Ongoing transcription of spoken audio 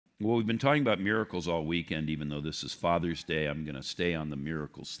Well, we've been talking about miracles all weekend, even though this is Father's Day. I'm going to stay on the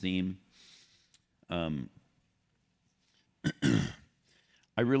miracles theme. I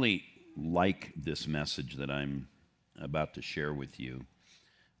really like this message that I'm about to share with you.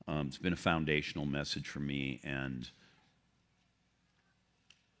 It's been a foundational message for me, and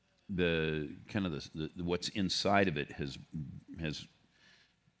the kind of what's inside of it has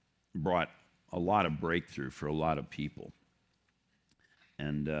brought a lot of breakthrough for a lot of people.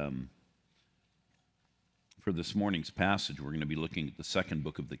 And for this morning's passage, we're going to be looking at the second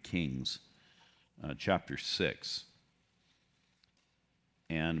book of the Kings, chapter 6.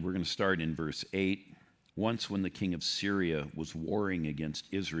 And we're going to start in verse 8. Once when the king of Syria was warring against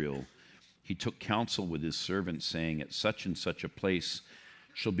Israel, he took counsel with his servants, saying, "At such and such a place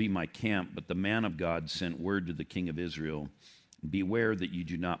shall be my camp." But the man of God sent word to the king of Israel, "Beware that you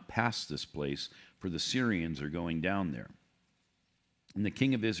do not pass this place, for the Syrians are going down there." And the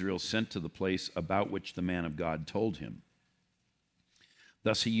king of Israel sent to the place about which the man of God told him.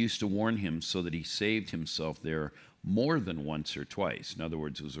 Thus he used to warn him, so that he saved himself there more than once or twice. In other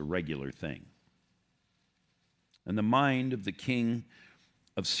words, it was a regular thing. And the mind of the king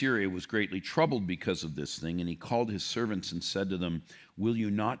of Syria was greatly troubled because of this thing, and he called his servants and said to them, "Will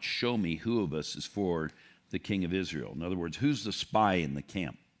you not show me who of us is for the king of Israel?" In other words, who's the spy in the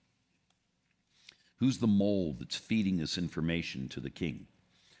camp? Who's the mole that's feeding this information to the king?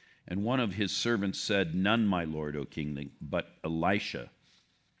 And one of his servants said, "None, my lord, O king, but Elisha,"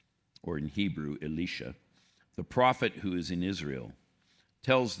 or in Hebrew, Elisha, "the prophet who is in Israel,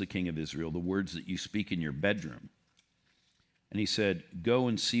 tells the king of Israel the words that you speak in your bedroom." And he said, "Go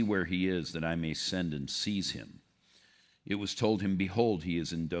and see where he is, that I may send and seize him." It was told him, "Behold, he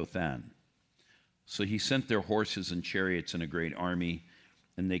is in Dothan." So he sent their horses and chariots and a great army,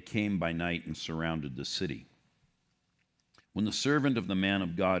 and they came by night and surrounded the city. When the servant of the man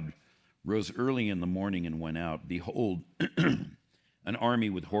of God rose early in the morning and went out, behold, an army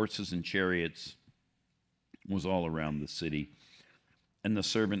with horses and chariots was all around the city. And the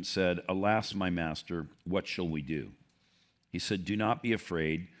servant said, "Alas, my master, what shall we do?" He said, "Do not be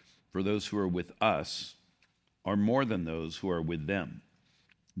afraid, for those who are with us are more than those who are with them."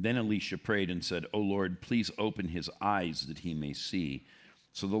 Then Elisha prayed and said, "O Lord, please open his eyes that he may see."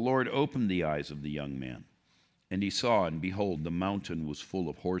 So the Lord opened the eyes of the young man, and he saw, and behold, the mountain was full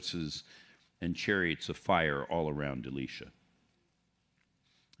of horses and chariots of fire all around Elisha.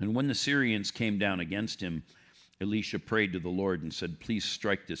 And when the Syrians came down against him, Elisha prayed to the Lord and said, "Please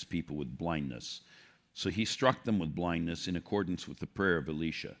strike this people with blindness." So he struck them with blindness in accordance with the prayer of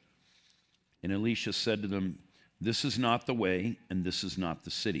Elisha. And Elisha said to them, "This is not the way, and this is not the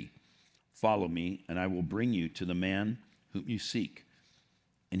city. Follow me, and I will bring you to the man whom you seek."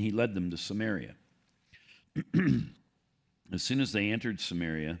 And he led them to Samaria. As soon as they entered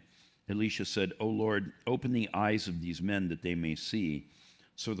Samaria, Elisha said, "O Lord, open the eyes of these men that they may see."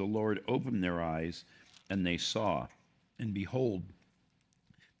 So the Lord opened their eyes, and they saw. And behold,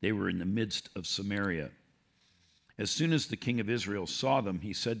 they were in the midst of Samaria. As soon as the king of Israel saw them,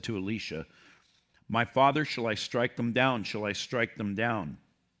 he said to Elisha, "My father, shall I strike them down? Shall I strike them down?"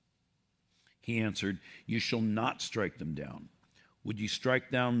 He answered, "You shall not strike them down. Would you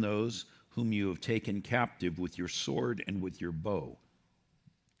strike down those whom you have taken captive with your sword and with your bow?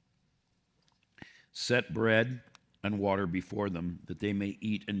 Set bread and water before them, that they may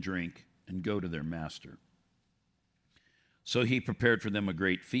eat and drink and go to their master." So he prepared for them a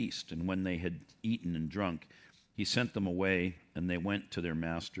great feast, and when they had eaten and drunk, he sent them away, and they went to their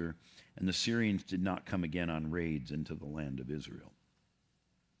master, and the Syrians did not come again on raids into the land of Israel.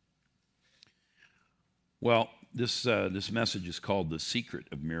 Well, this message is called "The Secret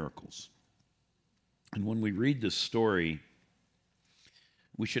of Miracles." And when we read this story,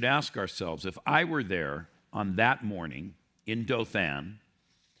 we should ask ourselves, if I were there on that morning in Dothan,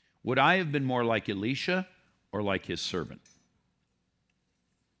 would I have been more like Elisha or like his servant?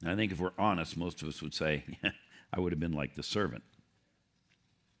 And I think if we're honest, most of us would say, I would have been like the servant.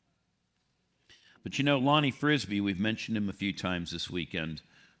 But you know, Lonnie Frisbee, we've mentioned him a few times this weekend.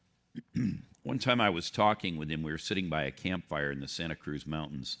 One time I was talking with him. We were sitting by a campfire in the Santa Cruz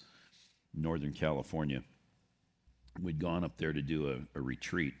Mountains, Northern California. We'd gone up there to do a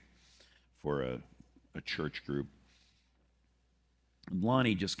retreat for a church group. And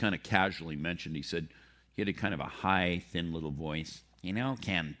Lonnie just kind of casually mentioned, he said, he had a kind of a high, thin little voice. "You know,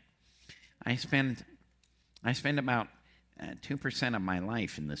 Ken, I spend about 2% of my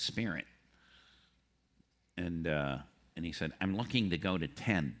life in the Spirit." And he said, "I'm looking to go to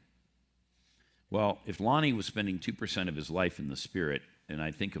 10. Well, if Lonnie was spending 2% of his life in the Spirit, and I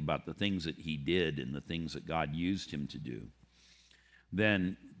think about the things that he did and the things that God used him to do,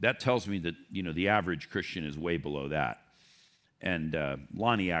 then that tells me that, the average Christian is way below that. And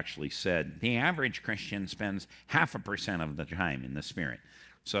Lonnie actually said, the average Christian spends 0.5% of the time in the Spirit.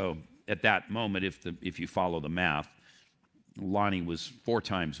 So at that moment, if you follow the math, Lonnie was 4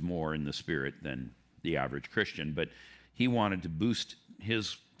 times more in the Spirit than the average Christian, but he wanted to boost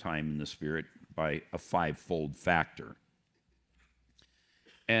his time in the Spirit by a 5-fold factor.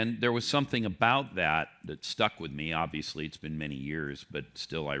 And there was something about that stuck with me. Obviously, it's been many years, but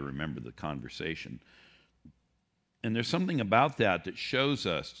still I remember the conversation. And there's something about that shows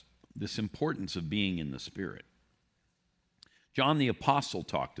us this importance of being in the Spirit. John the Apostle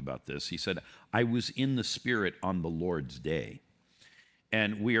talked about this. He said, I was in the Spirit on the Lord's day.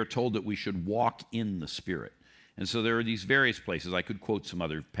 And we are told that we should walk in the Spirit. And so there are these various places. I could quote some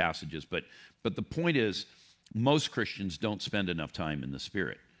other passages, but the point is, most Christians don't spend enough time in the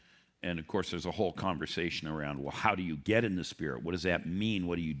Spirit. And of course, there's a whole conversation around, well, how do you get in the Spirit? What does that mean?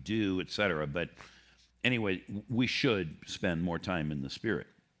 What do you do, etc.? But anyway, we should spend more time in the Spirit.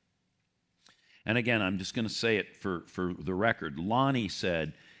 And again, I'm just going to say it for the record. Lonnie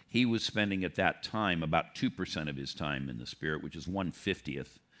said he was spending at that time about 2% of his time in the Spirit, which is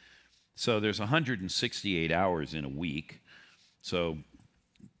 1/50th. So there's 168 hours in a week. So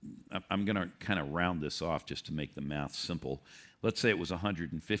I'm going to kind of round this off just to make the math simple. Let's say it was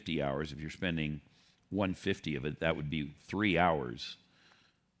 150 hours. If you're spending 1/50 of it, that would be 3 hours.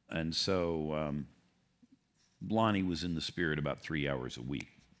 And so Lonnie was in the Spirit about 3 hours a week,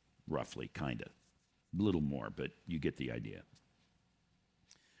 roughly, kind of. A little more, but you get the idea.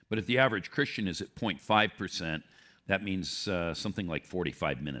 But if the average Christian is at 0.5%, that means something like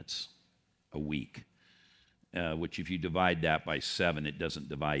 45 minutes a week, which if you divide that by 7, it doesn't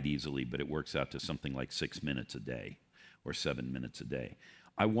divide easily, but it works out to something like 6 minutes a day or 7 minutes a day.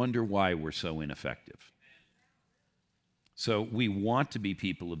 I wonder why we're so ineffective. So we want to be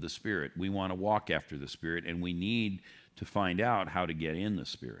people of the Spirit. We want to walk after the Spirit, and we need to find out how to get in the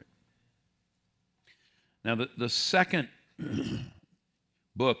Spirit. Now, the second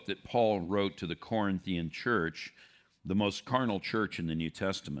book that Paul wrote to the Corinthian church, the most carnal church in the New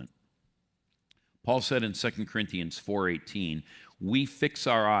Testament, Paul said in 2 Corinthians 4:18, we fix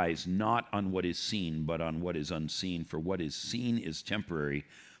our eyes not on what is seen, but on what is unseen. For what is seen is temporary,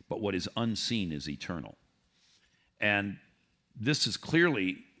 but what is unseen is eternal. And this is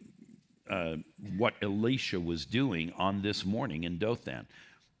clearly what Elisha was doing on this morning in Dothan.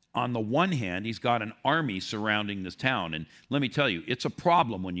 On the one hand, he's got an army surrounding this town. And let me tell you, it's a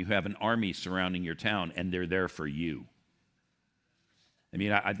problem when you have an army surrounding your town and they're there for you. I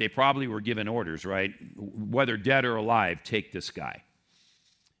mean, they probably were given orders, right? Whether dead or alive, take this guy.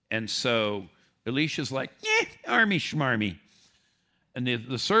 And so Elisha's like, army schmarmy. And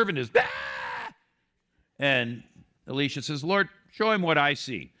the servant is, ah! And Elisha says, Lord, show him what I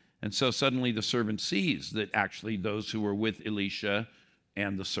see. And so suddenly the servant sees that actually those who were with Elisha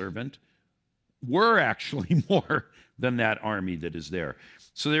and the servant were actually more than that army that is there.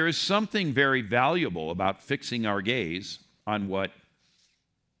 So there is something very valuable about fixing our gaze on what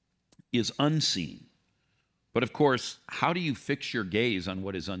is unseen. But of course, how do you fix your gaze on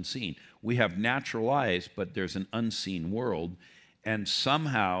what is unseen? We have natural eyes, but there's an unseen world, and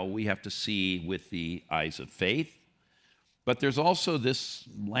somehow we have to see with the eyes of faith. But there's also this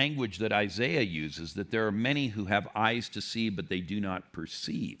language that Isaiah uses, that there are many who have eyes to see, but they do not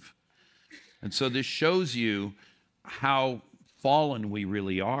perceive. And so this shows you how fallen we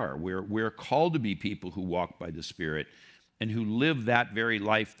really are. We're called to be people who walk by the Spirit and who live that very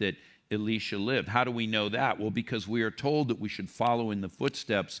life that Elisha lived. How do we know that? Well, because we are told that we should follow in the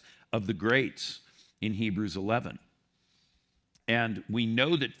footsteps of the greats in Hebrews 11. And we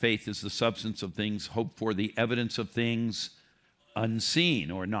know that faith is the substance of things hoped for, the evidence of things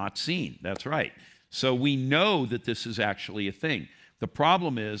unseen or not seen. That's right. So we know that this is actually a thing. The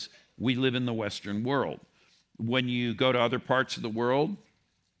problem is we live in the Western world. When you go to other parts of the world,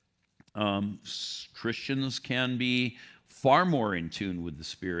 Christians can be far more in tune with the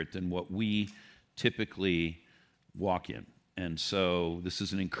Spirit than what we typically walk in. And so this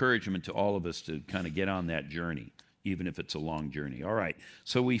is an encouragement to all of us to kind of get on that journey, even if it's a long journey. All right,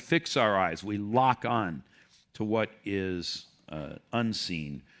 so we fix our eyes. We lock on to what is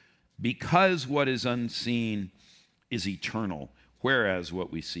unseen, because what is unseen is eternal, whereas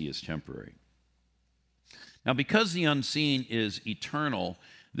what we see is temporary. Now, because the unseen is eternal,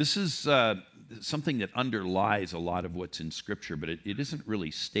 this is something that underlies a lot of what's in Scripture, but it isn't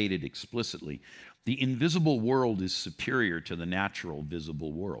really stated explicitly. The invisible world is superior to the natural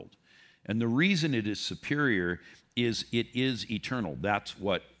visible world. And the reason it is superior is it is eternal. That's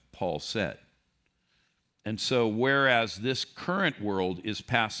what Paul said. And so whereas this current world is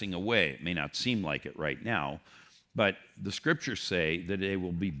passing away, it may not seem like it right now, but the scriptures say that they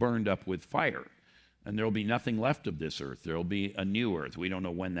will be burned up with fire, and there will be nothing left of this earth. There will be a new earth. We don't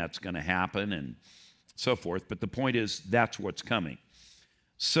know when that's going to happen and so forth, but the point is that's what's coming.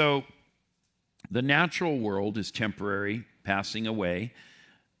 So the natural world is temporary, passing away,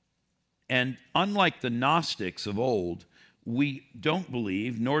 and unlike the Gnostics of old, we don't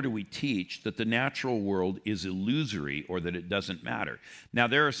believe, nor do we teach, that the natural world is illusory or that it doesn't matter. Now,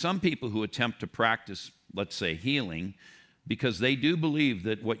 there are some people who attempt to practice, let's say, healing, because they do believe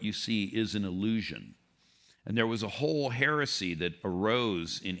that what you see is an illusion. And there was a whole heresy that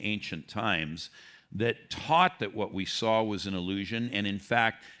arose in ancient times that taught that what we saw was an illusion, and in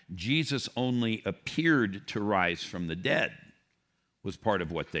fact, Jesus only appeared to rise from the dead, was part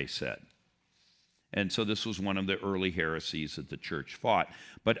of what they said. And so this was one of the early heresies that the church fought.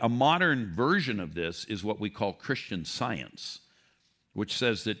 But a modern version of this is what we call Christian Science, which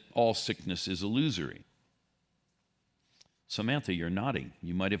says that all sickness is illusory. Samantha, you're nodding.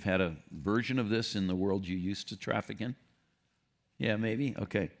 You might have had a version of this in the world you used to traffic in? Yeah, maybe?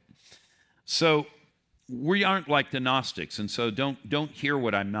 Okay. So we aren't like the Gnostics, and so don't hear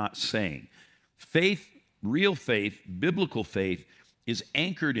what I'm not saying. Faith, real faith, biblical faith, is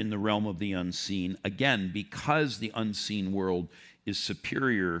anchored in the realm of the unseen, again, because the unseen world is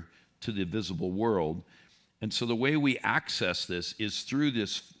superior to the visible world. And so the way we access this is through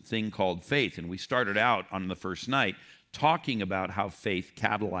this thing called faith. And we started out on the first night talking about how faith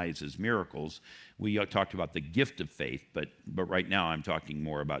catalyzes miracles. We talked about the gift of faith, but right now I'm talking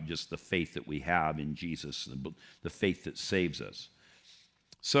more about just the faith that we have in Jesus, the faith that saves us.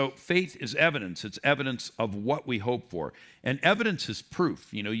 So faith is evidence. It's evidence of what we hope for. And evidence is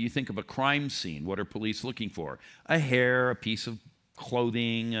proof. You know, you think of a crime scene. What are police looking for? A hair, a piece of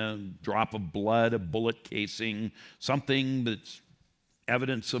clothing, a drop of blood, a bullet casing, something that's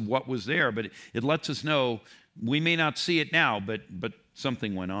evidence of what was there. But it lets us know we may not see it now, but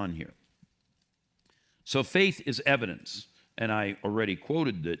something went on here. So faith is evidence. And I already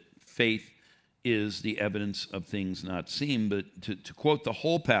quoted that faith is the evidence of things not seen. But to quote the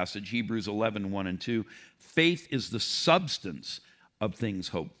whole passage, Hebrews 11, 1 and 2, faith is the substance of things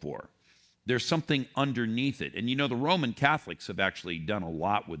hoped for. There's something underneath it. And you know, the Roman Catholics have actually done a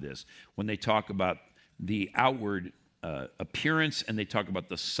lot with this when they talk about the outward appearance and they talk about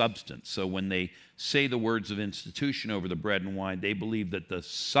the substance. So when they say the words of institution over the bread and wine, they believe that the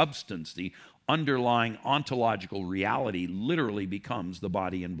substance, the underlying ontological reality, literally becomes the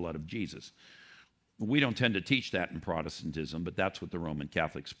body and blood of Jesus. We don't tend to teach that in Protestantism, but that's what the Roman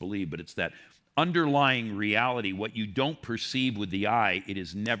Catholics believe. But it's that underlying reality, what you don't perceive with the eye, it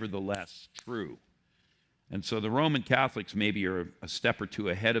is nevertheless true. And so the Roman Catholics maybe are a step or two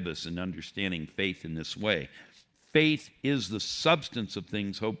ahead of us in understanding faith in this way. Faith is the substance of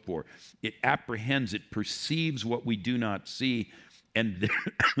things hoped for. It apprehends, it perceives what we do not see, and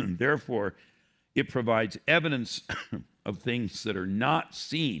therefore it provides evidence of things that are not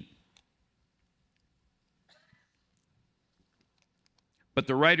seen. But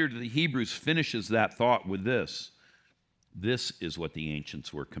the writer to the Hebrews finishes that thought with this. This is what the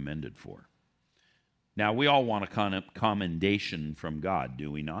ancients were commended for. Now, we all want a commendation from God, do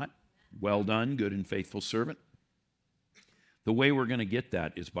we not? Well done, good and faithful servant. The way we're going to get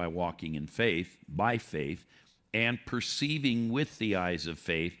that is by walking in faith, by faith, and perceiving with the eyes of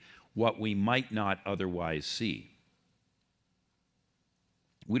faith what we might not otherwise see.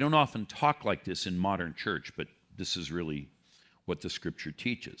 We don't often talk like this in modern church, but this is really what the scripture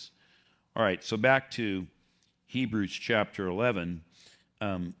teaches. All right, so back to Hebrews chapter 11.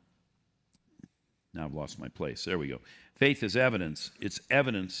 Now I've lost my place. There we go. Faith is evidence. It's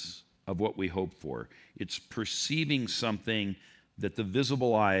evidence of what we hope for. It's perceiving something that the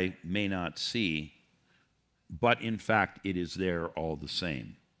visible eye may not see, but in fact it is there all the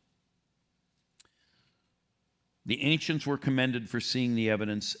same. The ancients were commended for seeing the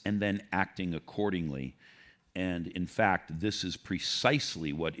evidence and then acting accordingly. And in fact, this is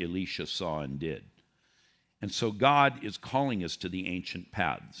precisely what Elisha saw and did. And so God is calling us to the ancient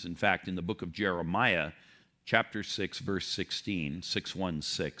paths. In fact, in the book of Jeremiah, chapter 6, verse 16,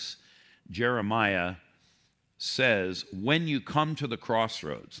 6:1-6, Jeremiah says, when you come to the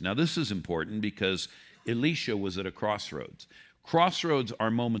crossroads. Now, this is important because Elisha was at a crossroads. Crossroads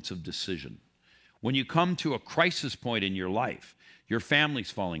are moments of decision. When you come to a crisis point in your life, your family's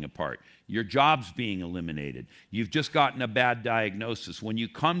falling apart, your job's being eliminated, you've just gotten a bad diagnosis. When you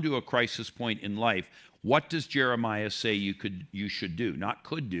come to a crisis point in life, what does Jeremiah say you should do? Not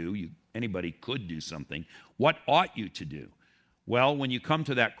could do, anybody could do something. What ought you to do? Well, when you come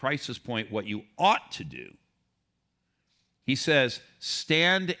to that crisis point, what you ought to do, he says,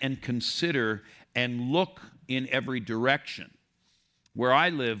 stand and consider and look in every direction. Where I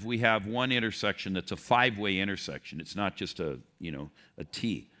live, we have one intersection that's a 5-way intersection. It's not just a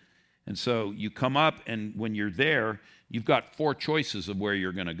T. And so you come up, and when you're there, you've got 4 choices of where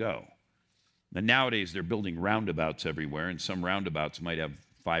you're going to go. And nowadays, they're building roundabouts everywhere, and some roundabouts might have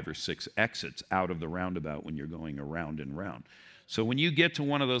 5 or 6 exits out of the roundabout when you're going around and round. So when you get to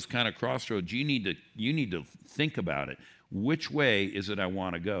one of those kind of crossroads, you need to think about it. Which way is it I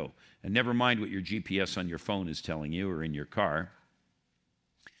want to go? And never mind what your GPS on your phone is telling you or in your car.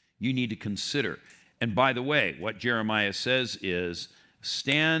 You need to consider. And by the way, what Jeremiah says is,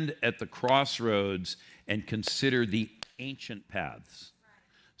 stand at the crossroads and consider the ancient paths.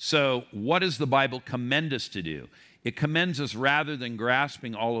 So what does the Bible commend us to do? It commends us, rather than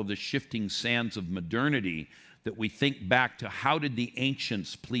grasping all of the shifting sands of modernity, that we think back to, how did the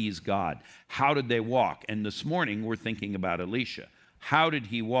ancients please God? How did they walk? And this morning we're thinking about Elisha. How did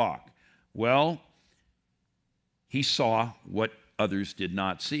he walk? Well, he saw what others did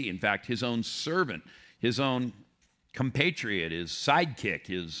not see. In fact, his own servant, his own compatriot, his sidekick,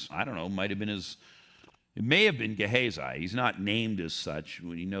 it may have been Gehazi. He's not named as such.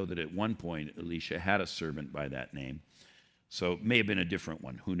 We know that at one point Elisha had a servant by that name. So it may have been a different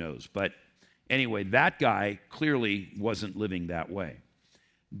one, who knows. But anyway, that guy clearly wasn't living that way.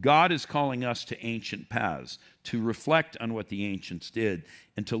 God is calling us to ancient paths, to reflect on what the ancients did,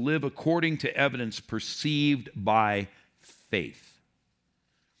 and to live according to evidence perceived by faith.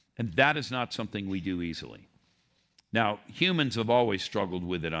 And that is not something we do easily. Now, humans have always struggled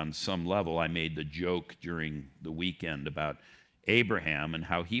with it on some level. I made the joke during the weekend about Abraham and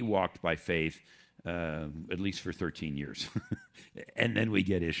how he walked by faith, at least for 13 years. And then we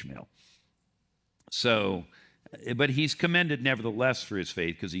get Ishmael. So, but he's commended nevertheless for his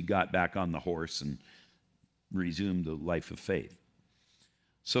faith, because he got back on the horse and resumed the life of faith.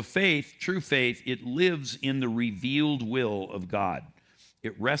 So faith, true faith, it lives in the revealed will of God.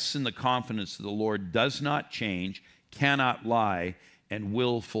 It rests in the confidence that the Lord does not change, cannot lie, and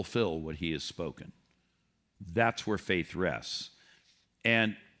will fulfill what he has spoken. That's where faith rests.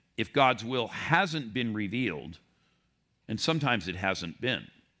 And if God's will hasn't been revealed, and sometimes it hasn't been,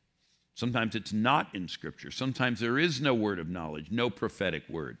 sometimes it's not in Scripture, sometimes there is no word of knowledge, no prophetic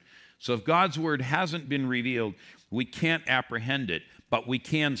word. So if God's word hasn't been revealed, we can't apprehend it, but we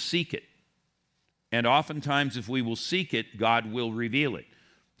can seek it. And oftentimes, if we will seek it, God will reveal it.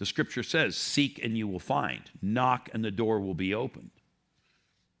 The Scripture says, seek and you will find. Knock and the door will be opened.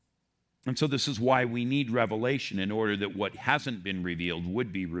 And so this is why we need revelation, in order that what hasn't been revealed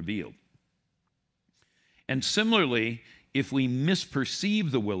would be revealed. And similarly, if we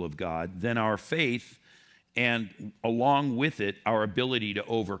misperceive the will of God, then our faith, and along with it, our ability to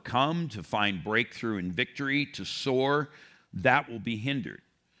overcome, to find breakthrough and victory, to soar, that will be hindered.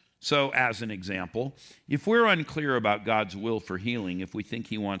 So, as an example, if we're unclear about God's will for healing, if we think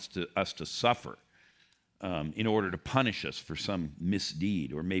he wants us to suffer in order to punish us for some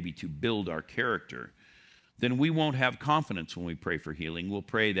misdeed, or maybe to build our character, then we won't have confidence when we pray for healing. We'll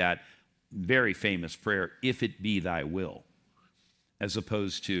pray that very famous prayer, if it be thy will, as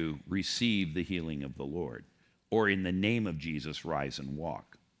opposed to receive the healing of the Lord, or in the name of Jesus, rise and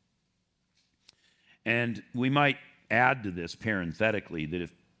walk. And we might add to this parenthetically that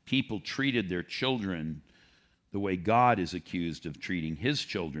if people treated their children the way God is accused of treating his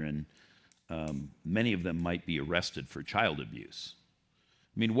children, many of them might be arrested for child abuse.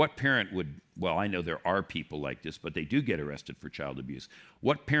 I mean, what parent would, well, I know there are people like this, but they do get arrested for child abuse.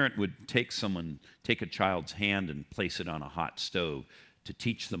 What parent would take a child's hand and place it on a hot stove to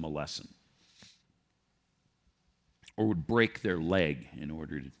teach them a lesson? Or would break their leg in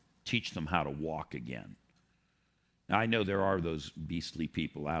order to teach them how to walk again? Now, I know there are those beastly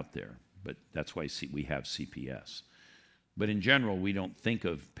people out there, but that's why we have CPS. But in general, we don't think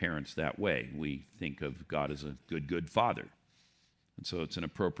of parents that way. We think of God as a good father. And so it's an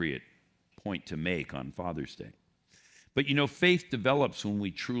appropriate point to make on Father's Day. But you know, faith develops when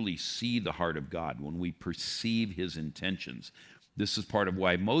we truly see the heart of God, when we perceive his intentions. This is part of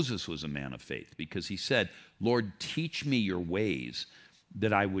why Moses was a man of faith, because he said, Lord, teach me your ways,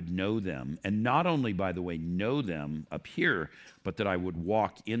 that I would know them. And not only, by the way, know them up here, but that I would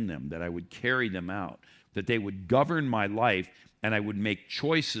walk in them, that I would carry them out, that they would govern my life, and I would make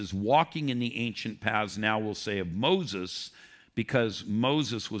choices walking in the ancient paths, now we'll say, of Moses, because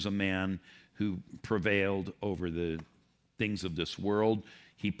Moses was a man who prevailed over the things of this world.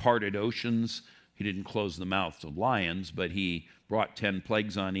 He parted oceans. He didn't close the mouths of lions, but he brought 10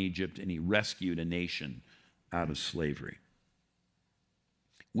 plagues on Egypt, and he rescued a nation out of slavery.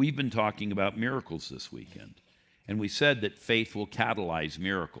 We've been talking about miracles this weekend, and we said that faith will catalyze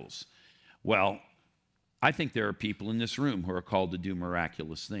miracles. Well, I think there are people in this room who are called to do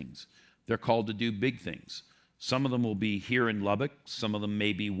miraculous things. They're called to do big things. Some of them will be here in Lubbock. Some of them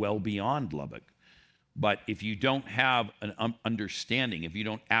may be well beyond Lubbock. But if you don't have an understanding, if you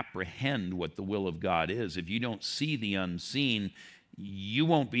don't apprehend what the will of God is, if you don't see the unseen, you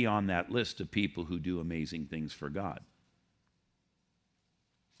won't be on that list of people who do amazing things for God.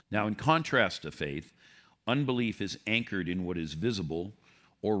 Now, in contrast to faith, unbelief is anchored in what is visible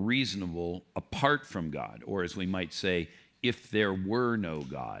or reasonable apart from God, or as we might say, if there were no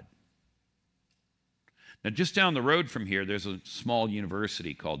God. Now, just down the road from here, there's a small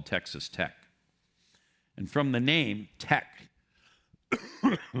university called Texas Tech. And from the name, Tech,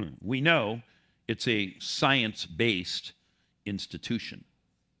 we know it's a science-based institution.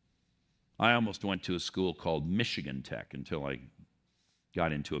 I almost went to a school called Michigan Tech until I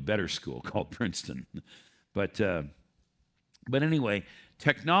got into a better school called Princeton. But anyway,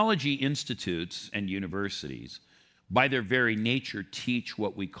 technology institutes and universities, by their very nature, teach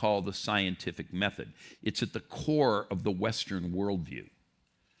what we call the scientific method. It's at the core of the Western worldview.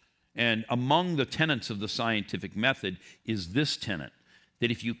 And among the tenets of the scientific method is this tenet,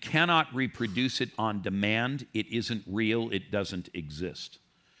 that if you cannot reproduce it on demand, it isn't real, it doesn't exist.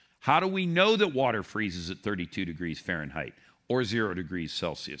 How do we know that water freezes at 32 degrees Fahrenheit or 0 degrees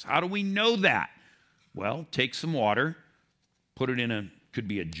Celsius? How do we know that? Well, take some water, put it in could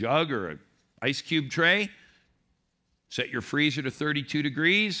be a jug or an ice cube tray, set your freezer to 32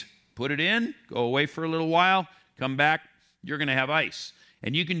 degrees, put it in, go away for a little while, come back, you're going to have ice.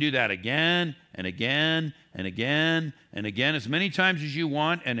 And you can do that again and again and again and again, as many times as you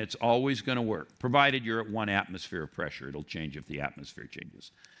want, and it's always going to work, provided you're at 1 atmosphere of pressure. It'll change if the atmosphere changes.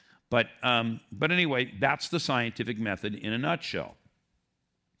 But anyway, that's the scientific method in a nutshell.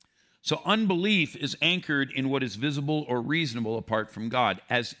 So unbelief is anchored in what is visible or reasonable apart from God,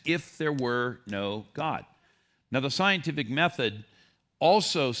 as if there were no God. Now, the scientific method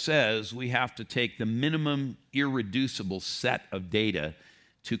also says we have to take the minimum irreducible set of data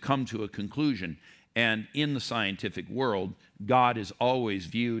to come to a conclusion. And in the scientific world, God is always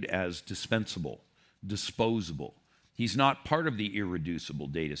viewed as dispensable, disposable. He's not part of the irreducible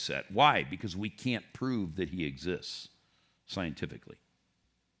data set. Why? Because we can't prove that he exists scientifically.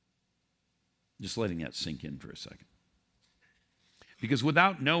 Just letting that sink in for a second. Because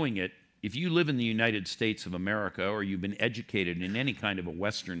without knowing it, if you live in the United States of America or you've been educated in any kind of a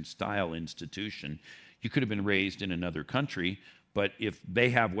Western-style institution, you could have been raised in another country, but if they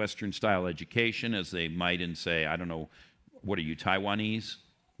have Western-style education, as they might in, say, I don't know, what are you, Taiwanese?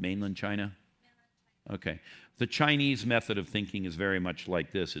 Mainland China? Okay. The Chinese method of thinking is very much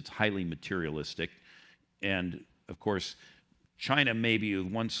like this. It's highly materialistic. And, of course, China maybe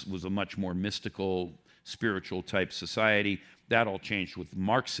once was a much more mystical, spiritual type society. That all changed with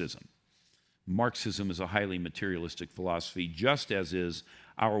Marxism. Marxism is a highly materialistic philosophy, just as is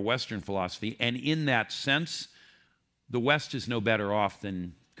our Western philosophy. And in that sense, the West is no better off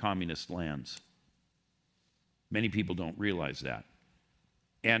than communist lands. Many people don't realize that.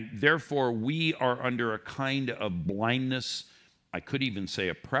 And therefore, we are under a kind of blindness, I could even say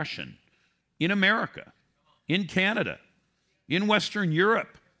oppression, in America, in Canada, in Western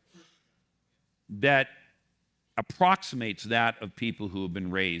Europe, that approximates that of people who have been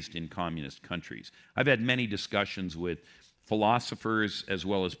raised in communist countries. I've had many discussions with philosophers as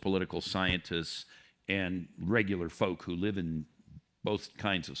well as political scientists and regular folk who live in both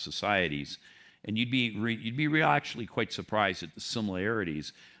kinds of societies, and you'd be actually quite surprised at the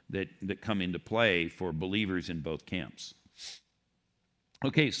similarities that come into play for believers in both camps.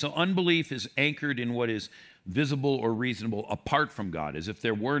 Okay, so unbelief is anchored in what is visible or reasonable apart from God, as if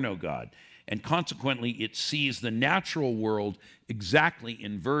there were no God. And consequently, it sees the natural world exactly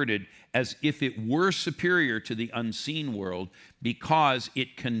inverted, as if it were superior to the unseen world, because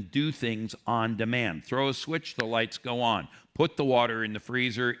it can do things on demand. Throw a switch, the lights go on. Put the water in the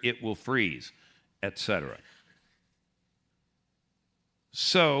freezer, it will freeze, etc.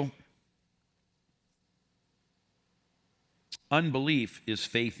 So, unbelief is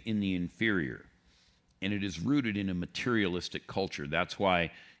faith in the inferior, and it is rooted in a materialistic culture. That's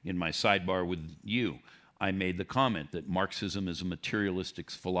why in my sidebar with you, I made the comment that Marxism is a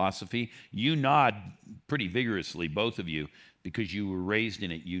materialistic philosophy. You nod pretty vigorously, both of you, because you were raised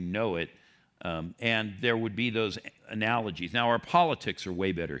in it, you know it, and there would be those analogies. Now, our politics are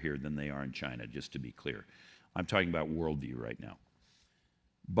way better here than they are in China, just to be clear. I'm talking about worldview right now.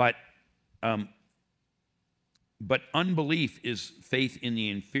 But unbelief is faith in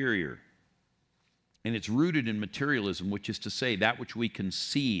the inferior. And it's rooted in materialism, which is to say that which we can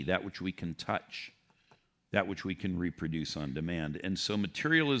see, that which we can touch, that which we can reproduce on demand. And so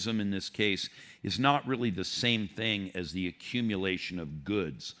materialism in this case is not really the same thing as the accumulation of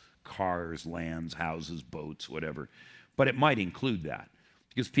goods, cars, lands, houses, boats, whatever. But it might include that.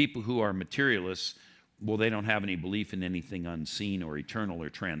 Because people who are materialists, well, they don't have any belief in anything unseen or eternal or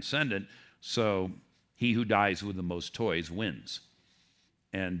transcendent, so he who dies with the most toys wins.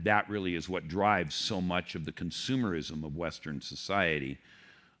 And that really is what drives so much of the consumerism of Western society.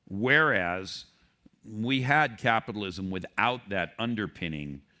 Whereas we had capitalism without that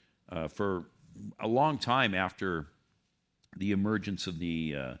underpinning for a long time after the emergence of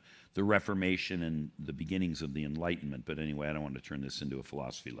the Reformation and the beginnings of the Enlightenment. But anyway, I don't want to turn this into a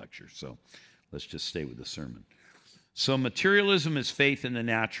philosophy lecture, so let's just stay with the sermon. So materialism is faith in the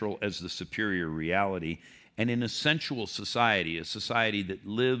natural as the superior reality, and in a sensual society, a society that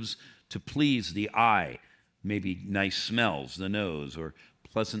lives to please the eye, maybe nice smells, the nose, or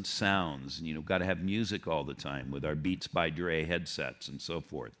pleasant sounds. You know, got to have music all the time with our Beats by Dre headsets and so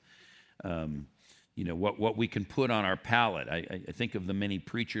forth. You know, what we can put on our palate. I think of the many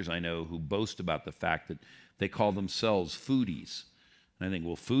preachers I know who boast about the fact that they call themselves foodies. And I think,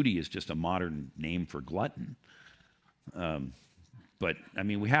 well, foodie is just a modern name for glutton. But, I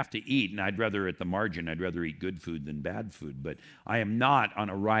mean, we have to eat, and I'd rather, at the margin, I'd rather eat good food than bad food. But I am not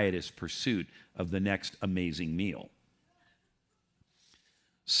on a riotous pursuit of the next amazing meal.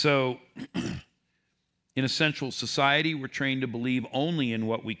 So, in a sensual society, we're trained to believe only in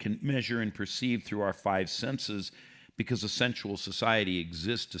what we can measure and perceive through our five senses, because a sensual society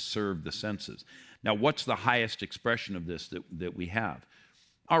exists to serve the senses. Now, what's the highest expression of this that we have?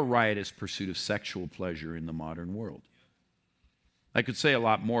 Our riotous pursuit of sexual pleasure in the modern world. I could say a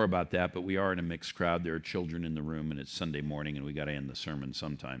lot more about that, but we are in a mixed crowd. There are children in the room, and it's Sunday morning, and we got to end the sermon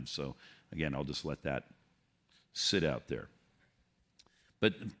sometime. So, again, I'll just let that sit out there.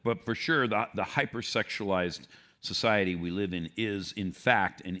 But for sure, the hypersexualized society we live in is, in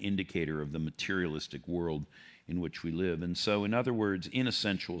fact, an indicator of the materialistic world in which we live. And so, in other words, in a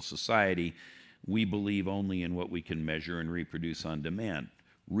sensual society, we believe only in what we can measure and reproduce on demand.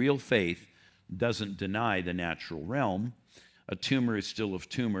 Real faith doesn't deny the natural realm. A tumor is still a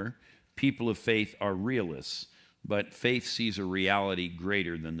tumor. People of faith are realists, but faith sees a reality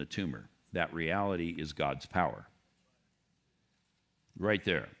greater than the tumor. That reality is God's power. Right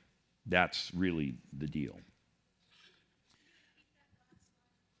there. That's really the deal.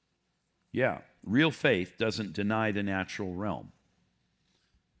 Yeah, real faith doesn't deny the natural realm.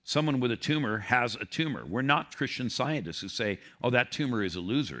 Someone with a tumor has a tumor. We're not Christian scientists who say, oh, that tumor is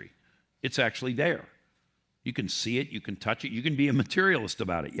illusory. It's actually there. You can see it, you can touch it, you can be a materialist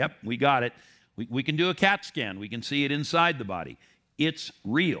about it. Yep, we got it. We can do a CAT scan, we can see it inside the body. It's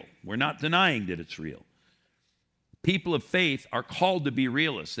real. We're not denying that it's real. People of faith are called to be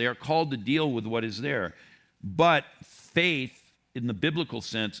realists. They are called to deal with what is there. But faith, in the biblical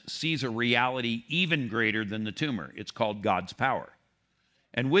sense, sees a reality even greater than the tumor. It's called God's power.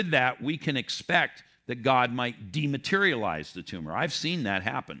 And with that, we can expect that God might dematerialize the tumor. I've seen that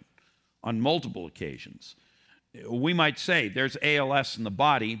happen on multiple occasions. We might say there's ALS in the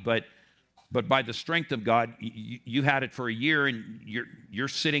body, but by the strength of God, you had it for a year and you're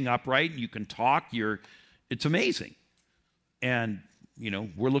sitting upright and you can talk. It's amazing. And, you know,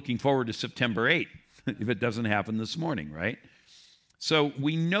 we're looking forward to September 8th if it doesn't happen this morning, right? So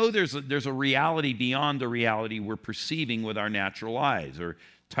we know there's a reality beyond the reality we're perceiving with our natural eyes, or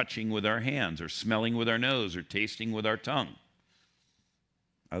touching with our hands, or smelling with our nose, or tasting with our tongue.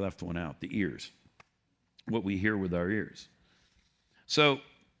 I left one out, the ears. What we hear with our ears. So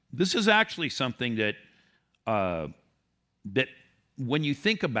this is actually something that that when you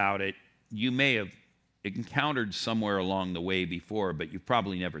think about it, you may have encountered somewhere along the way before, but you've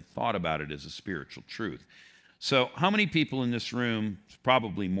probably never thought about it as a spiritual truth. So how many people in this room, it's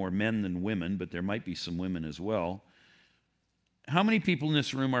probably more men than women, but there might be some women as well. How many people in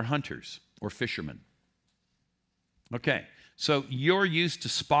this room are hunters or fishermen? Okay, so you're used to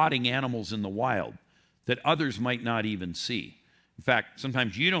spotting animals in the wild that others might not even see. In fact,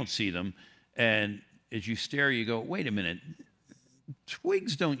 sometimes you don't see them, and as you stare, you go, wait a minute,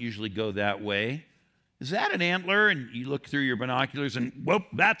 twigs don't usually go that way. Is that an antler? And you look through your binoculars and, whoop,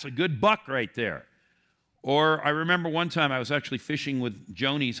 that's a good buck right there. Or I remember one time I was actually fishing with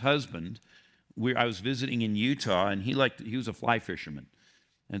Joni's husband. I was visiting in Utah, and he was a fly fisherman.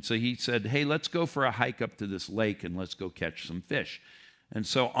 And so he said, hey, let's go for a hike up to this lake and let's go catch some fish. And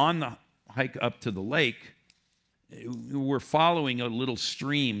so on the hike up to the lake, we're following a little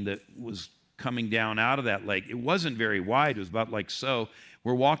stream that was coming down out of that lake. It wasn't very wide. It was about like so.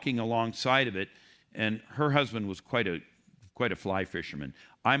 We're walking alongside of it, And her husband was quite a fly fisherman.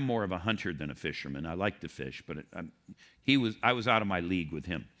 I'm more of a hunter than a fisherman. I like to fish, but I was out of my league with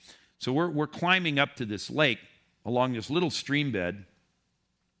him. So we're climbing up to this lake along this little stream bed,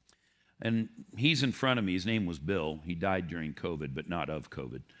 and he's in front of me. His name was Bill. He died during COVID, but not of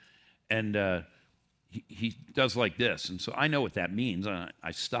COVID. And he does like this, and so I know what that means.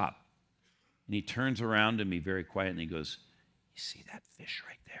 I stop, and he turns around to me very quiet, and he goes, "You see that fish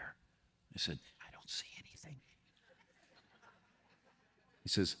right there?" I said, "I don't see anything." He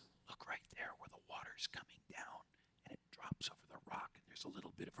says, "Look right there where the water's coming down, and it drops over the rock, and there's a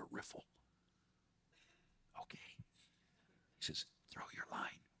little bit of a riffle." "Okay." He says, "Throw your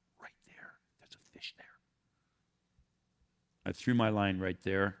line right there. There's a fish there." I threw my line right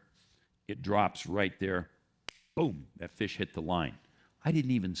there. It drops right there. Boom, that fish hit the line. I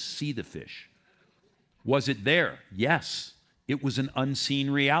didn't even see the fish. Was it there? Yes. It was an unseen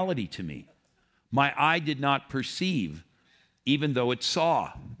reality to me. My eye did not perceive, even though it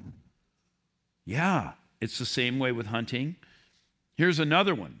saw. Yeah, it's the same way with hunting. Here's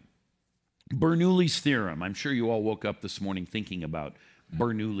another one. Bernoulli's theorem. I'm sure you all woke up this morning thinking about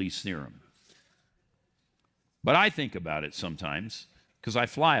Bernoulli's theorem. But I think about it sometimes because I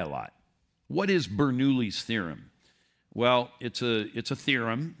fly a lot. What is Bernoulli's theorem? Well, it's a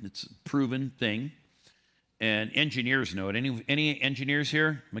theorem. It's a proven thing. And engineers know it. Any engineers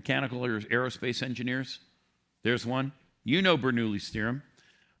here? Mechanical or aerospace engineers? There's one. You know Bernoulli's theorem.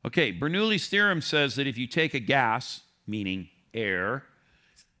 Okay, Bernoulli's theorem says that if you take a gas, meaning air,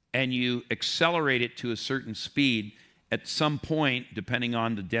 and you accelerate it to a certain speed, at some point, depending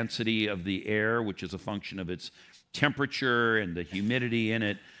on the density of the air, which is a function of its temperature and the humidity in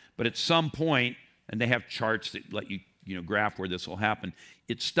it, but at some point, and they have charts that let you graph where this will happen,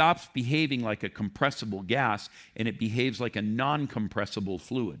 it stops behaving like a compressible gas and it behaves like a non-compressible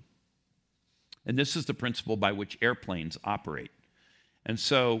fluid. And this is the principle by which airplanes operate. And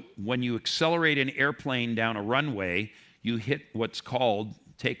so when you accelerate an airplane down a runway, you hit what's called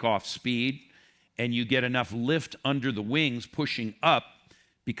takeoff speed, and you get enough lift under the wings pushing up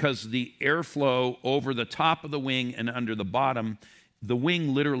because the airflow over the top of the wing and under the bottom, the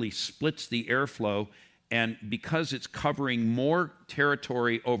wing literally splits the airflow, and because it's covering more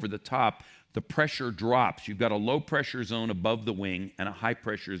territory over the top, the pressure drops. You've got a low pressure zone above the wing and a high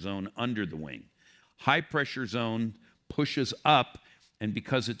pressure zone under the wing. High pressure zone pushes up, and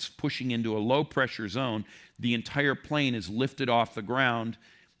because it's pushing into a low pressure zone, the entire plane is lifted off the ground.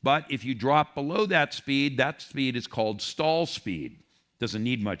 But if you drop below that speed is called stall speed. Doesn't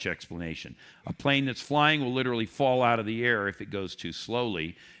need much explanation. A plane that's flying will literally fall out of the air if it goes too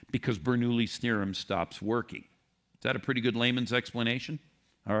slowly because Bernoulli's theorem stops working. Is that a pretty good layman's explanation?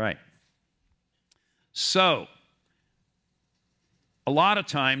 All right. So, a lot of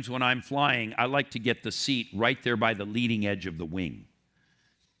times when I'm flying, I like to get the seat right there by the leading edge of the wing.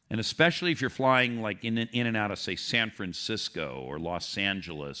 And especially if you're flying like in and out of, say, San Francisco or Los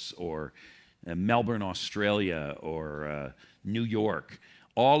Angeles or Melbourne, Australia, or New York.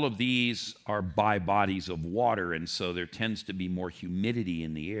 All of these are by bodies of water, and so there tends to be more humidity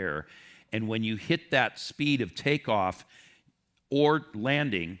in the air. And when you hit that speed of takeoff or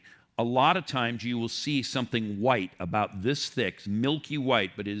landing, a lot of times you will see something white about this thick, milky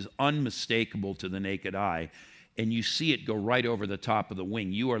white, but it is unmistakable to the naked eye. And you see it go right over the top of the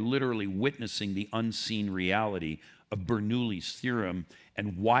wing. You are literally witnessing the unseen reality of Bernoulli's theorem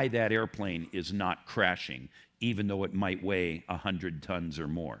and why that airplane is not crashing, even though it might weigh 100 tons or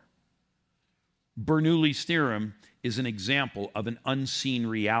more. Bernoulli's theorem is an example of an unseen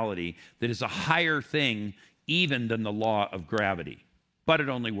reality that is a higher thing even than the law of gravity, but it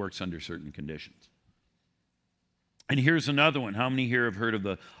only works under certain conditions. And here's another one. How many here have heard of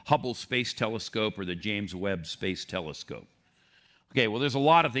the Hubble Space Telescope or the James Webb Space Telescope? Okay, well, there's a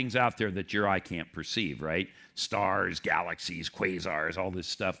lot of things out there that your eye can't perceive, right? Stars, galaxies, quasars, all this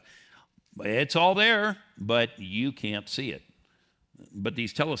stuff. It's all there, but you can't see it. But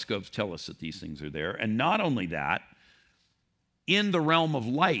these telescopes tell us that these things are there. And not only that, in the realm of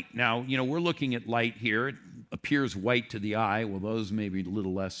light, now, we're looking at light here. It appears white to the eye. Well, those may be a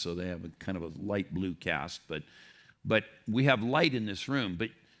little less, so they have a kind of a light blue cast. But we have light in this room. But,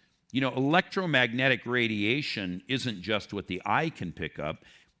 electromagnetic radiation isn't just what the eye can pick up.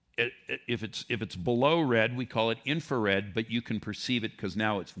 If it's below red, we call it infrared, but you can perceive it because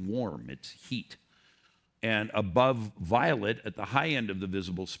now it's warm, it's heat. And above violet, at the high end of the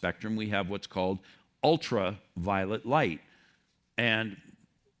visible spectrum, we have what's called ultraviolet light. And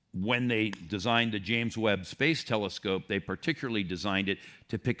when they designed the James Webb Space Telescope, they particularly designed it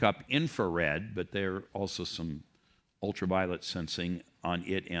to pick up infrared, but there are also some ultraviolet sensing on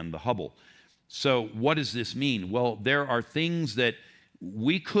it and the Hubble. So what does this mean? Well, there are things that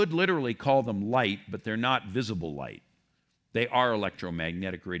we could literally call them light, but they're not visible light. They are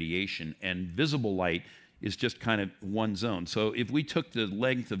electromagnetic radiation, and visible light is just kind of one zone. So if we took the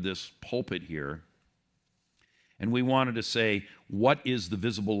length of this pulpit here, and we wanted to say, what is the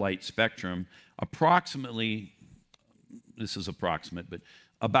visible light spectrum? Approximately, this is approximate, but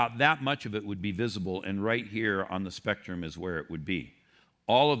about that much of it would be visible, and right here on the spectrum is where it would be.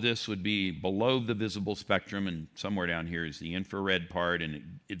 All of this would be below the visible spectrum, and somewhere down here is the infrared part,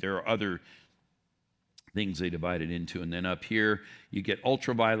 and there are other things they divide it into. And then up here, you get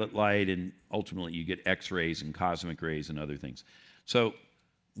ultraviolet light, and ultimately you get X-rays and cosmic rays and other things. So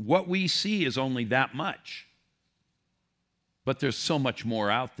what we see is only that much, but there's so much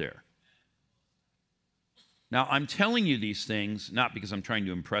more out there. Now, I'm telling you these things not because I'm trying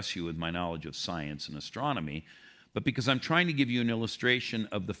to impress you with my knowledge of science and astronomy, but because I'm trying to give you an illustration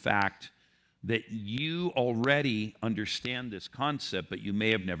of the fact that you already understand this concept, but you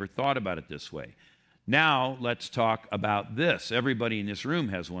may have never thought about it this way. Now, let's talk about this. Everybody in this room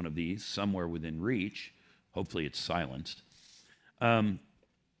has one of these somewhere within reach. Hopefully it's silenced.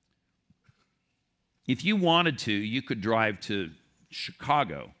 If you wanted to, you could drive to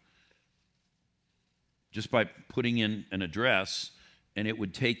Chicago just by putting in an address, and it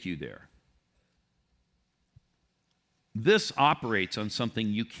would take you there. This operates on something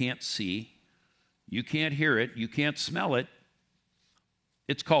you can't see, you can't hear it, you can't smell it.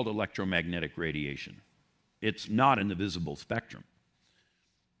 It's called electromagnetic radiation. It's not in the visible spectrum.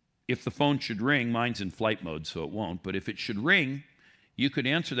 If the phone should ring, mine's in flight mode, so it won't, but if it should ring, you could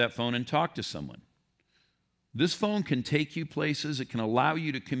answer that phone and talk to someone. This phone can take you places, it can allow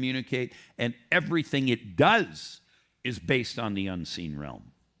you to communicate, and everything it does is based on the unseen realm.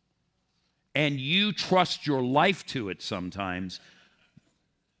 And you trust your life to it sometimes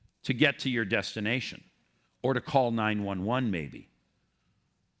to get to your destination or to call 911 maybe.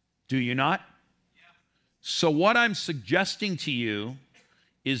 Do you not? Yeah. So what I'm suggesting to you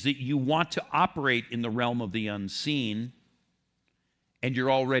is that you want to operate in the realm of the unseen, and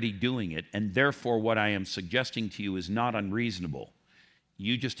you're already doing it, and therefore what I am suggesting to you is not unreasonable.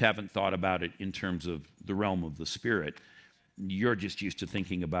 You just haven't thought about it in terms of the realm of the spirit. You're just used to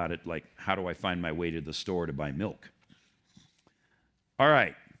thinking about it like, how do I find my way to the store to buy milk? All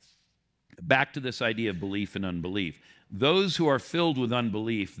right, back to this idea of belief and unbelief. Those who are filled with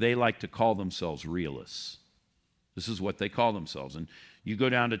unbelief, they like to call themselves realists. This is what they call themselves. And you go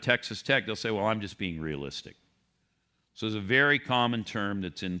down to Texas Tech, they'll say, well, I'm just being realistic. So it's a very common term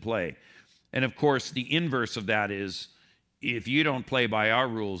that's in play. And of course, the inverse of that is, if you don't play by our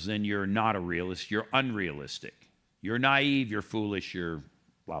rules, then you're not a realist, you're unrealistic. You're naive, you're foolish, you're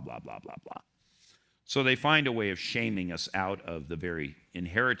blah, blah, blah, blah, blah. So they find a way of shaming us out of the very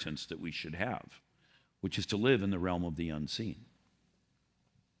inheritance that we should have, which is to live in the realm of the unseen.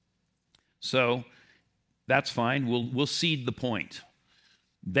 So that's fine. We'll cede the point.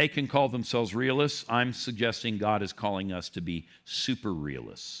 They can call themselves realists. I'm suggesting God is calling us to be super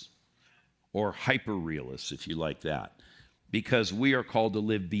realists or hyper realists, if you like that, because we are called to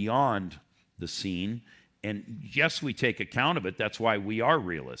live beyond the seen. And yes, we take account of it. That's why we are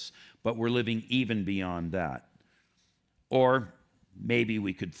realists, but we're living even beyond that. Or maybe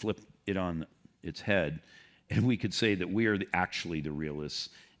we could flip it on its head, and we could say that we are actually the realists,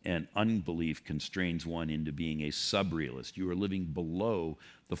 and unbelief constrains one into being a sub-realist. You are living below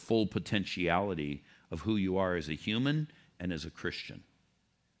the full potentiality of who you are as a human and as a Christian.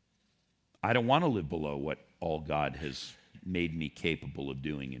 I don't want to live below what all God has made me capable of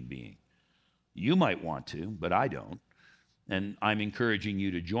doing and being. You might want to, but I don't. And I'm encouraging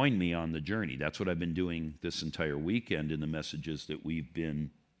you to join me on the journey. That's what I've been doing this entire weekend in the messages that we've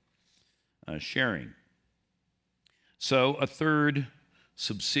been sharing. So a third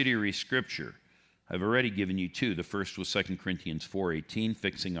subsidiary scripture. I've already given you two. The first was 2 Corinthians 4:18,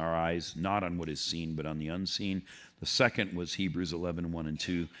 fixing our eyes not on what is seen, but on the unseen. The second was Hebrews 11:1 and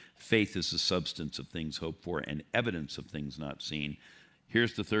 2, faith is the substance of things hoped for and evidence of things not seen.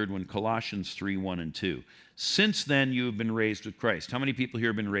 Here's the third one, Colossians 3:1 and 2. Since then you have been raised with Christ. How many people here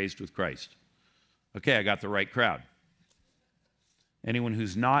have been raised with Christ? Okay, I got the right crowd. Anyone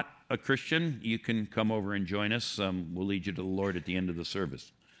who's not a Christian, you can come over and join us. We'll lead you to the Lord at the end of the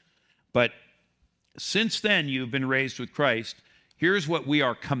service. But since then you've been raised with Christ. Here's what we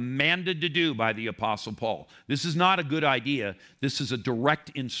are commanded to do by the Apostle Paul. This is not a good idea. This is a direct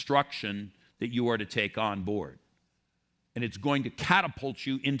instruction that you are to take on board. And it's going to catapult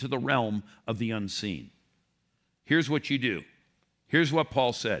you into the realm of the unseen. Here's what you do. Here's what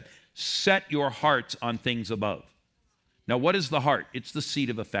Paul said. Set your hearts on things above. Now, what is the heart? It's the seat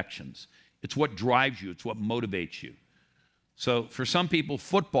of affections. It's what drives you. It's what motivates you. So for some people,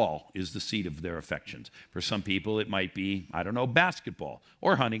 football is the seat of their affections. For some people, it might be, I don't know, basketball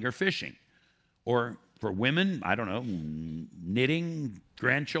or hunting or fishing. Or for women, I don't know, knitting,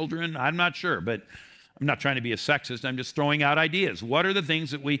 grandchildren, I'm not sure. But I'm not trying to be a sexist. I'm just throwing out ideas. What are the things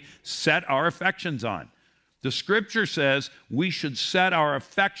that we set our affections on? The scripture says we should set our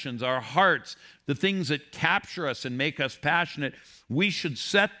affections, our hearts, the things that capture us and make us passionate, we should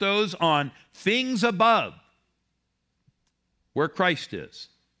set those on things above, where Christ is.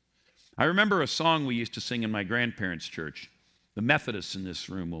 I remember a song we used to sing in my grandparents' church. The Methodists in this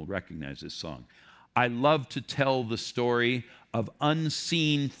room will recognize this song. I love to tell the story of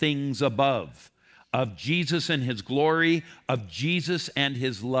unseen things above, of Jesus and his glory, of Jesus and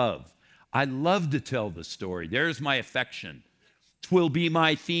his love. I love to tell the story. There's my affection. 'Twill be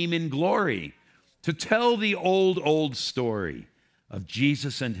my theme in glory, to tell the old story of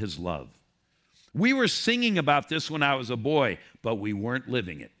Jesus and his love. We were singing about this when I was a boy, but we weren't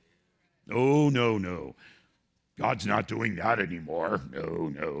living it. Oh, no. God's not doing that anymore.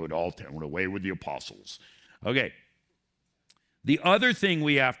 No, it all went away with the apostles. Okay. The other thing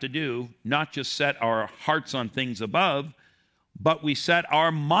we have to do, not just set our hearts on things above, but we set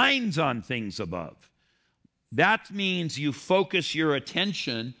our minds on things above. That means you focus your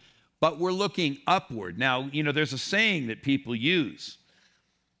attention, but we're looking upward. Now, there's a saying that people use.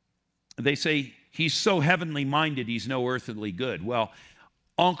 They say, he's so heavenly minded, he's no earthly good. Well,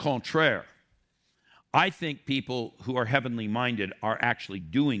 au contraire, I think people who are heavenly minded are actually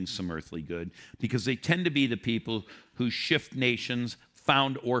doing some earthly good, because they tend to be the people who shift nations,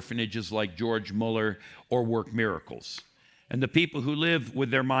 found orphanages like George Muller, or work miracles. And the people who live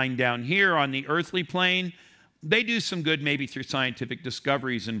with their mind down here on the earthly plane, they do some good maybe through scientific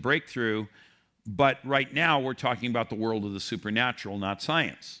discoveries and breakthrough, but right now we're talking about the world of the supernatural, not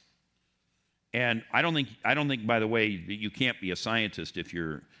science. And I don't think, by the way, that you can't be a scientist if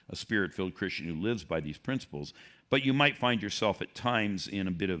you're a spirit-filled Christian who lives by these principles, but you might find yourself at times in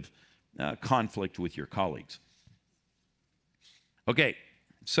a bit of conflict with your colleagues. Okay,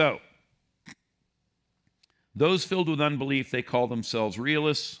 so those filled with unbelief, they call themselves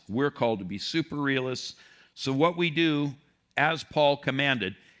realists. We're called to be super realists. So what we do, as Paul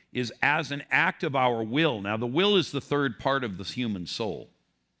commanded, is as an act of our will. Now, the will is the third part of the human soul.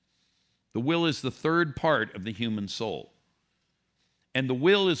 The will is the third part of the human soul. And the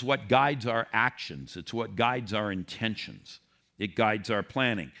will is what guides our actions. It's what guides our intentions. It guides our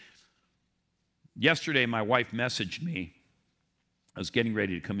planning. Yesterday, my wife messaged me. I was getting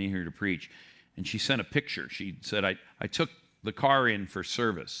ready to come in here to preach, and she sent a picture. She said, I took the car in for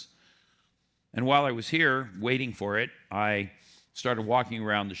service. And while I was here waiting for it, I started walking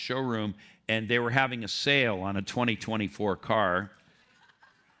around the showroom, and they were having a sale on a 2024 car.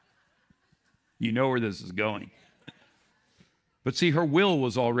 You know where this is going. But see, her will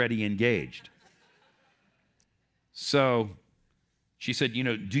was already engaged. So she said,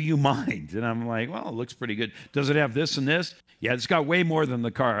 do you mind? And I'm like, well, it looks pretty good. Does it have this and this? Yeah, it's got way more than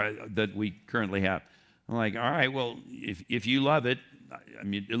the car that we currently have. I'm like, all right, well, if you love it, I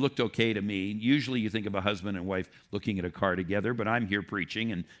mean, it looked okay to me. Usually you think of a husband and wife looking at a car together, but I'm here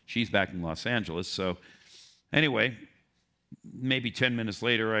preaching, and she's back in Los Angeles. So anyway, maybe 10 minutes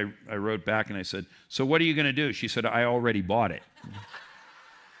later, I wrote back and I said, so what are you going to do? She said, I already bought it.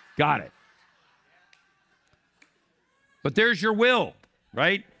 Got it. But there's your will,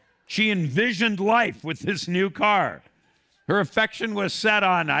 right? She envisioned life with this new car. Her affection was set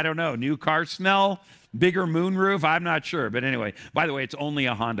on, I don't know, new car smell, bigger moonroof, I'm not sure. But anyway, by the way, it's only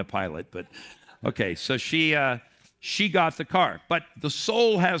a Honda Pilot. But okay, so she got the car. But the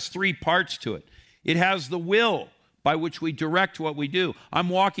soul has three parts to it. It has the will, by which we direct what we do. I'm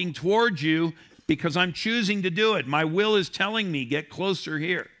walking towards you because I'm choosing to do it. My will is telling me, get closer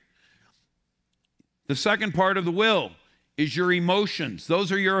here. The second part of the will is your emotions.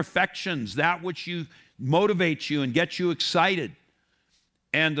 Those are your affections, that which motivates you and gets you excited.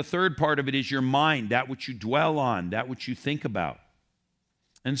 And the third part of it is your mind, that which you dwell on, that which you think about.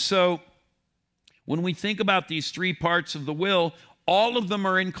 And so when we think about these three parts of the will, all of them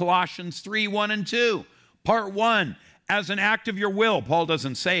are in Colossians 3, 1 and 2. Part 1, as an act of your will. Paul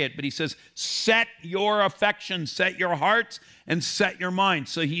doesn't say it, but he says, set your affections, set your hearts, and set your mind.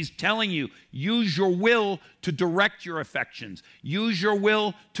 So he's telling you, use your will to direct your affections. Use your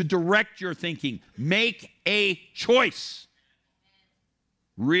will to direct your thinking. Make a choice.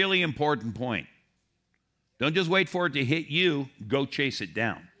 Really important point. Don't just wait for it to hit you. Go chase it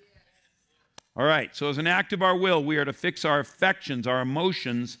down. All right, so as an act of our will, we are to fix our affections, our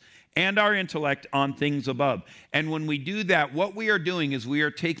emotions, and our intellect on things above. And when we do that, what we are doing is we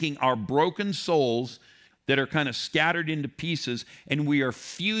are taking our broken souls that are kind of scattered into pieces, and we are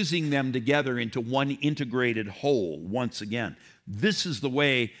fusing them together into one integrated whole once again. This is the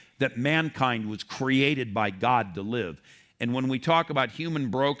way that mankind was created by God to live. And when we talk about human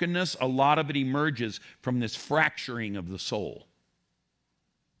brokenness, a lot of it emerges from this fracturing of the soul.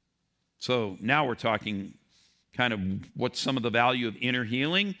 So now we're talking kind of what's some of the value of inner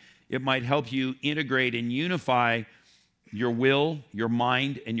healing. It might help you integrate and unify your will, your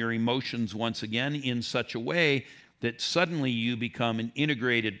mind, and your emotions once again in such a way that suddenly you become an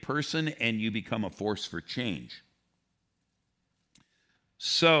integrated person and you become a force for change.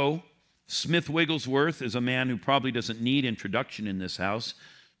 So, Smith Wigglesworth is a man who probably doesn't need introduction in this house,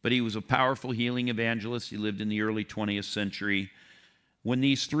 but he was a powerful healing evangelist. He lived in the early 20th century. When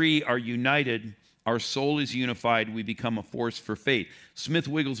these three are united, our soul is unified, we become a force for faith. Smith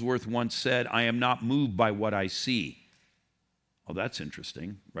Wigglesworth once said, "I am not moved by what I see." Oh, that's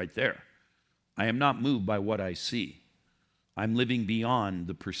interesting, right there. I am not moved by what I see. I'm living beyond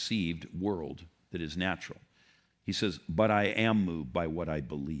the perceived world that is natural. He says, but I am moved by what I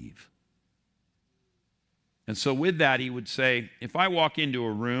believe. And so with that, he would say, if I walk into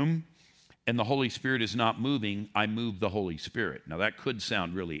a room and the Holy Spirit is not moving, I move the Holy Spirit. Now, that could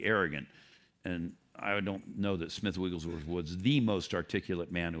sound really arrogant, and I don't know that Smith Wigglesworth was the most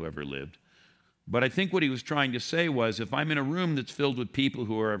articulate man who ever lived. But I think what he was trying to say was, if I'm in a room that's filled with people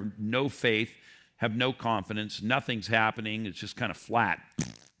who have no faith, have no confidence, nothing's happening, it's just kind of flat,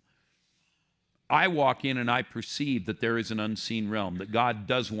 I walk in and I perceive that there is an unseen realm, that God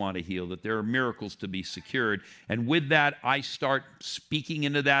does want to heal, that there are miracles to be secured. And with that, I start speaking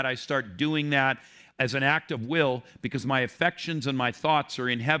into that. I start doing that as an act of will, because my affections and my thoughts are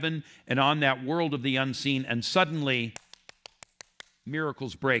in heaven and on that world of the unseen. And suddenly,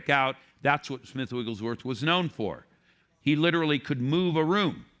 miracles break out. That's what Smith Wigglesworth was known for. He literally could move a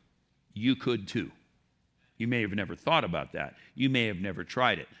room. You could too. You may have never thought about that. You may have never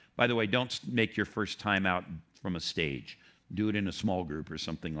tried it. By the way, don't make your first time out from a stage. Do it in a small group or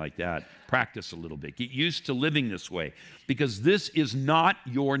something like that. Practice a little bit. Get used to living this way, because this is not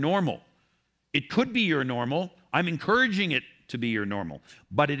your normal. It could be your normal. I'm encouraging it to be your normal,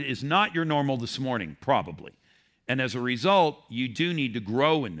 but it is not your normal this morning, probably. And as a result, you do need to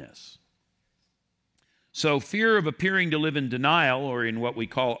grow in this. So fear of appearing to live in denial, or in what we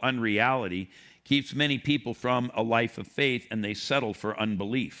call unreality, keeps many people from a life of faith, and they settle for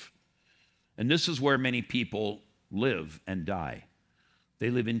unbelief. And this is where many people live and die. They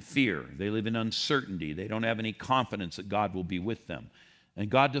live in fear. They live in uncertainty. They don't have any confidence that God will be with them. And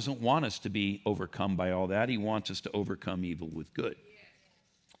God doesn't want us to be overcome by all that. He wants us to overcome evil with good.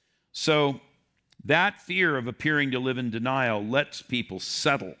 So that fear of appearing to live in denial lets people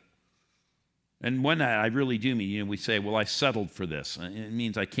settle. And when I really do mean, we say, well, I settled for this. It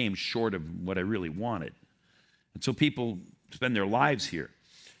means I came short of what I really wanted. And so people spend their lives here.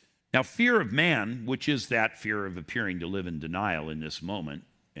 Now, fear of man, which is that fear of appearing to live in denial in this moment,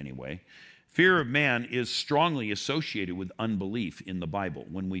 anyway, fear of man is strongly associated with unbelief in the Bible.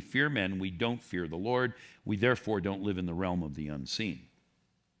 When we fear men, we don't fear the Lord. We therefore don't live in the realm of the unseen.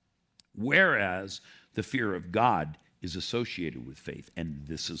 Whereas the fear of God is associated with faith, and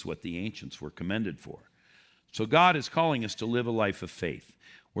this is what the ancients were commended for. So God is calling us to live a life of faith,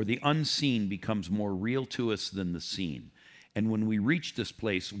 where the unseen becomes more real to us than the seen. And when we reach this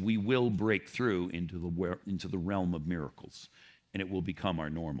place, we will break through into the realm of miracles, and it will become our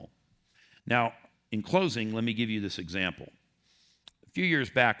normal. Now, in closing, let me give you this example. A few years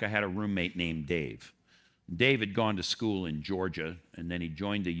back, I had a roommate named Dave. Dave had gone to school in Georgia, and then he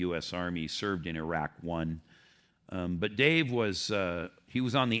joined the U.S. Army, served in Iraq, won. But Dave was he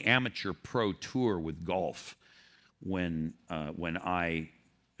was on the amateur pro tour with golf when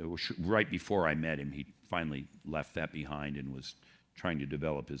right before I met him. He finally left that behind and was trying to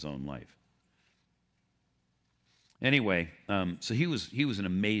develop his own life. Anyway, so he was an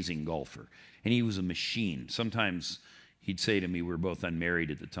amazing golfer, and he was a machine. Sometimes he'd say to me, we were both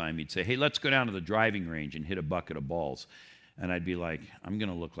unmarried at the time, he'd say, hey, let's go down to the driving range and hit a bucket of balls. And I'd be like, I'm going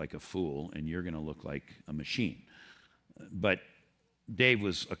to look like a fool, and you're going to look like a machine. But Dave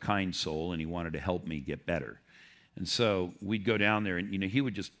was a kind soul, and he wanted to help me get better. And so we'd go down there, and he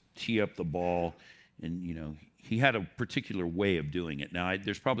would just tee up the ball, and he had a particular way of doing it. Now,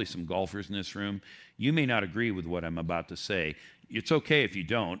 there's probably some golfers in this room. You may not agree with what I'm about to say. It's okay if you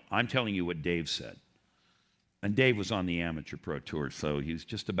don't. I'm telling you what Dave said. And Dave was on the amateur pro tour, so he was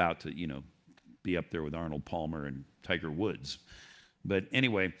just about to, be up there with Arnold Palmer and Tiger Woods. But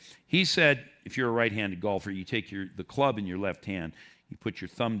anyway, he said, if you're a right-handed golfer, you take the club in your left hand, you put your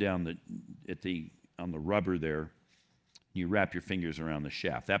thumb down on the rubber there, you wrap your fingers around the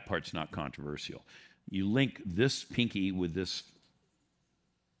shaft. That part's not controversial. You link this pinky with this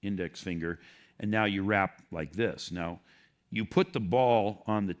index finger, and now you wrap like this. Now, you put the ball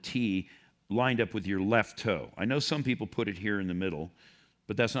on the tee lined up with your left toe. I know some people put it here in the middle,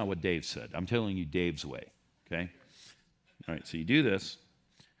 but that's not what Dave said. I'm telling you Dave's way, okay? All right, so you do this,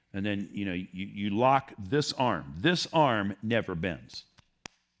 and then, you lock this arm. This arm never bends.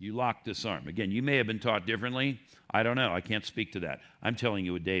 You lock this arm. Again, you may have been taught differently. I don't know. I can't speak to that. I'm telling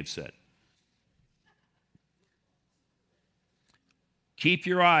you what Dave said. Keep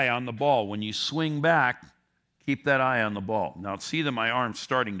your eye on the ball. When you swing back, keep that eye on the ball. Now, see that my arm's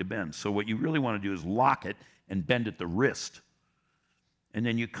starting to bend. So what you really want to do is lock it and bend at the wrist. And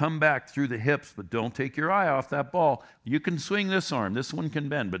then you come back through the hips, but don't take your eye off that ball. You can swing this arm. This one can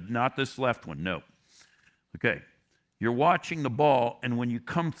bend, but not this left one. No. Okay. You're watching the ball, and when you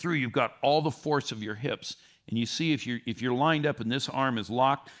come through, you've got all the force of your hips. And you see if you're lined up and this arm is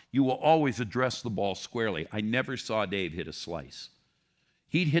locked, you will always address the ball squarely. I never saw Dave hit a slice.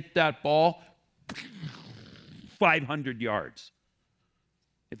 He'd hit that ball 500 yards.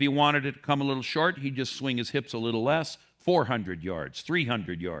 If he wanted it to come a little short, he'd just swing his hips a little less, 400 yards,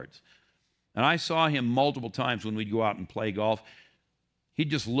 300 yards. And I saw him multiple times when we'd go out and play golf. He'd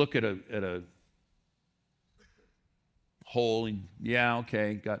just look at a hole and, yeah,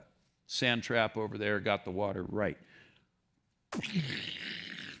 okay, got sand trap over there, got the water right.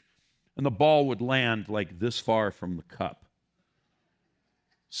 And the ball would land like this far from the cup.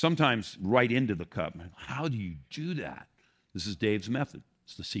 Sometimes right into the cup. How do you do that? This is Dave's method.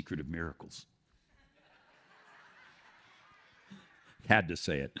 It's the secret of miracles. Had to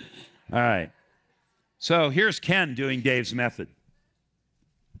say it. All right. So here's Ken doing Dave's method.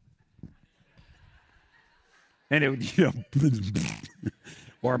 And it would,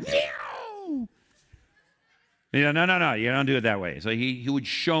 or no, you don't do it that way. So he would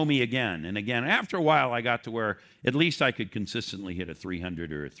show me again and again. After a while, I got to where at least I could consistently hit a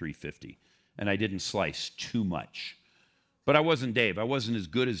 300 or a 350, and I didn't slice too much. But I wasn't Dave. I wasn't as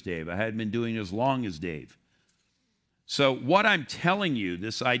good as Dave. I hadn't been doing it as long as Dave. So what I'm telling you,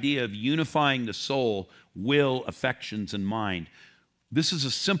 this idea of unifying the soul, will, affections, and mind, this is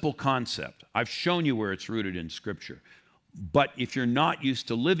a simple concept. I've shown you where it's rooted in Scripture. But if you're not used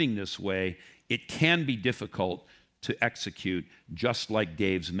to living this way, it can be difficult to execute, just like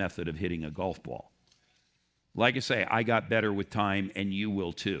Dave's method of hitting a golf ball. Like I say, I got better with time, and you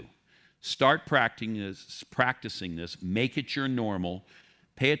will too. Start practicing this. Make it your normal.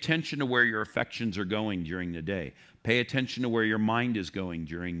 Pay attention to where your affections are going during the day. Pay attention to where your mind is going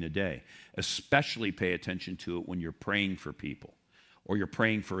during the day. Especially pay attention to it when you're praying for people, or you're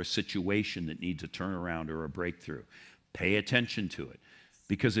praying for a situation that needs a turnaround or a breakthrough. Pay attention to it.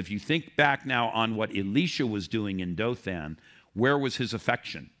 Because if you think back now on what Elisha was doing in Dothan, where was his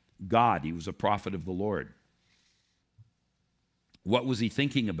affection? God. He was a prophet of the Lord. What was he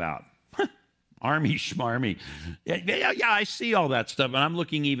thinking about? Army schmarmy. Yeah, I see all that stuff, and I'm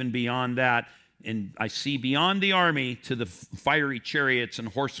looking even beyond that, and I see beyond the army to the fiery chariots and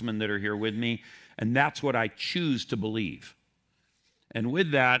horsemen that are here with me, and that's what I choose to believe. And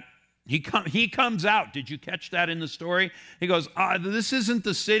with that, he comes out. Did you catch that in the story? He goes, this isn't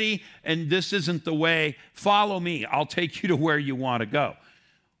the city, and this isn't the way. Follow me. I'll take you to where you want to go.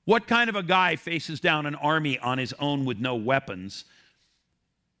 What kind of a guy faces down an army on his own with no weapons,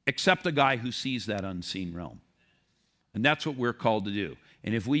 except a guy who sees that unseen realm? And that's what we're called to do.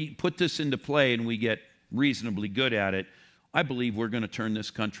 And if we put this into play and we get reasonably good at it, I believe we're going to turn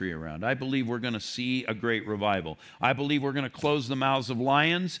this country around. I believe we're going to see a great revival. I believe we're going to close the mouths of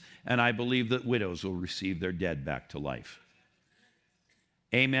lions, and I believe that widows will receive their dead back to life.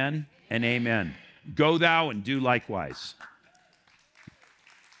 Amen and amen. Go thou and do likewise.